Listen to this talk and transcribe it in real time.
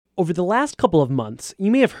Over the last couple of months,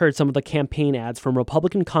 you may have heard some of the campaign ads from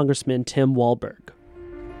Republican Congressman Tim Walberg.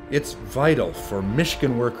 It's vital for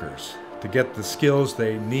Michigan workers to get the skills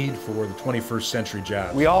they need for the 21st century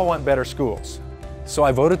jobs. We all want better schools. So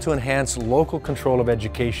I voted to enhance local control of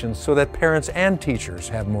education so that parents and teachers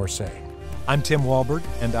have more say. I'm Tim Walberg,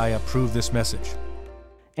 and I approve this message.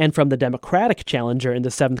 And from the Democratic challenger in the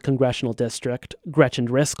 7th Congressional District, Gretchen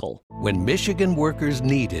Driskell. When Michigan workers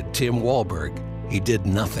needed Tim Walberg, he did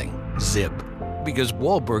nothing. Zip. Because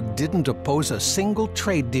Walberg didn't oppose a single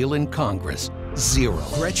trade deal in Congress. Zero.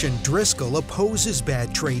 Gretchen Driskell opposes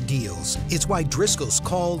bad trade deals. It's why Driskell's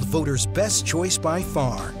called voters' best choice by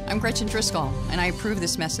far. I'm Gretchen Driskell, and I approve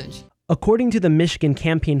this message. According to the Michigan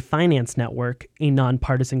Campaign Finance Network, a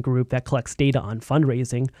nonpartisan group that collects data on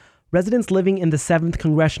fundraising, residents living in the 7th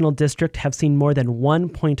Congressional District have seen more than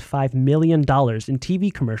 $1.5 million in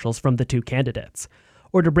TV commercials from the two candidates.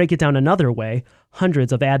 Or to break it down another way,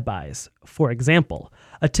 hundreds of ad buys. For example,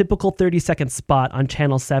 a typical 30-second spot on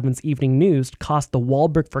Channel 7's Evening News cost the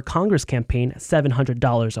Walberg for Congress campaign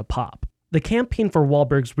 $700 a pop. The campaign for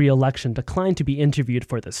Walberg's re-election declined to be interviewed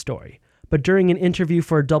for this story. But during an interview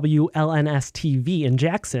for WLNS-TV in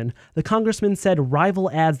Jackson, the congressman said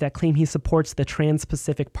rival ads that claim he supports the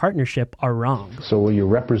Trans-Pacific Partnership are wrong. So will you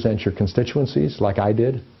represent your constituencies like I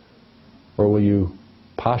did? Or will you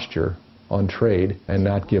posture on trade and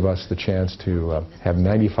not give us the chance to have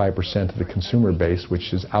 95% of the consumer base,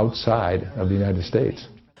 which is outside of the United States?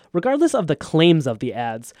 Regardless of the claims of the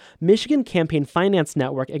ads, Michigan Campaign Finance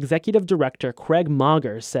Network Executive Director Craig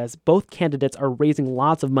Mauger says both candidates are raising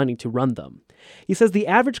lots of money to run them. He says the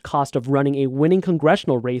average cost of running a winning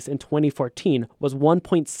congressional race in 2014 was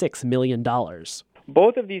 $1.6 million.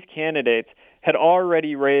 Both of these candidates had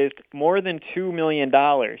already raised more than $2 million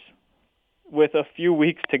with a few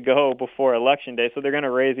weeks to go before Election Day, so they're going to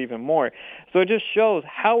raise even more. So it just shows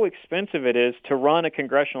how expensive it is to run a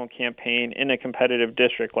congressional campaign in a competitive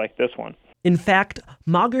district like this one. In fact,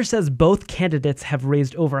 Mauger says both candidates have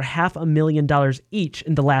raised over $500,000 each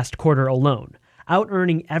in the last quarter alone,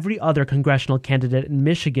 out-earning every other congressional candidate in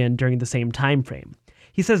Michigan during the same time frame.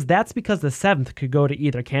 He says that's because the 7th could go to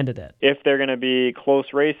either candidate. If they're going to be close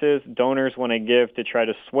races, donors want to give to try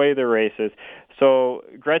to sway the races. So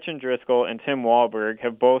Gretchen Driskell and Tim Walberg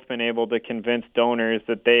have both been able to convince donors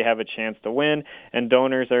that they have a chance to win, and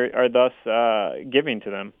donors are thus giving to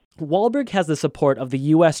them. Walberg has the support of the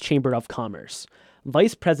U.S. Chamber of Commerce.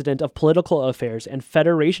 Vice President of Political Affairs and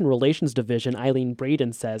Federation Relations Division Eileen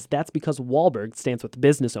Braden says that's because Walberg stands with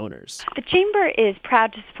business owners. The Chamber is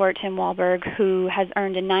proud to support Tim Walberg, who has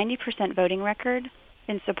earned a 90% voting record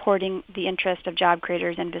in supporting the interest of job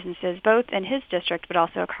creators and businesses, both in his district but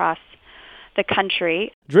also across the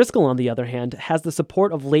country. Driskell, on the other hand, has the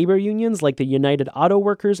support of labor unions like the United Auto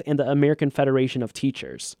Workers and the American Federation of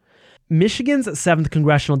Teachers. Michigan's 7th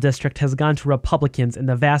Congressional District has gone to Republicans in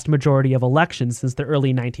the vast majority of elections since the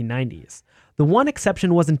early 1990s. The one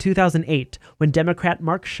exception was in 2008, when Democrat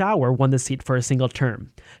Mark Schauer won the seat for a single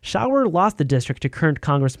term. Schauer lost the district to current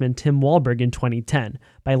Congressman Tim Walberg in 2010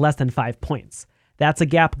 by less than 5 points. That's a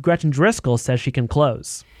gap Gretchen Driskell says she can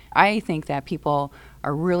close. I think that people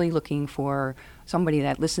are really looking for somebody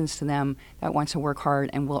that listens to them, that wants to work hard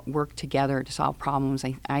and will work together to solve problems.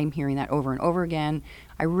 I'm hearing that over and over again.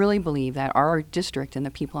 I really believe that our district and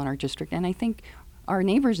the people in our district, and I think our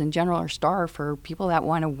neighbors in general, are starved for people that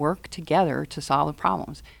want to work together to solve the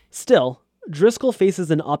problems. Still, Driskell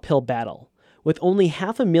faces an uphill battle. With only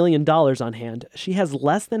 $500,000 on hand, she has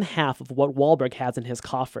less than half of what Walberg has in his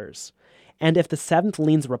coffers. And if the 7th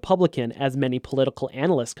leans Republican, as many political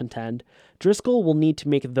analysts contend, Driskell will need to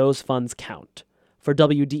make those funds count. For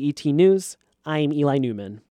WDET News, I'm Eli Newman.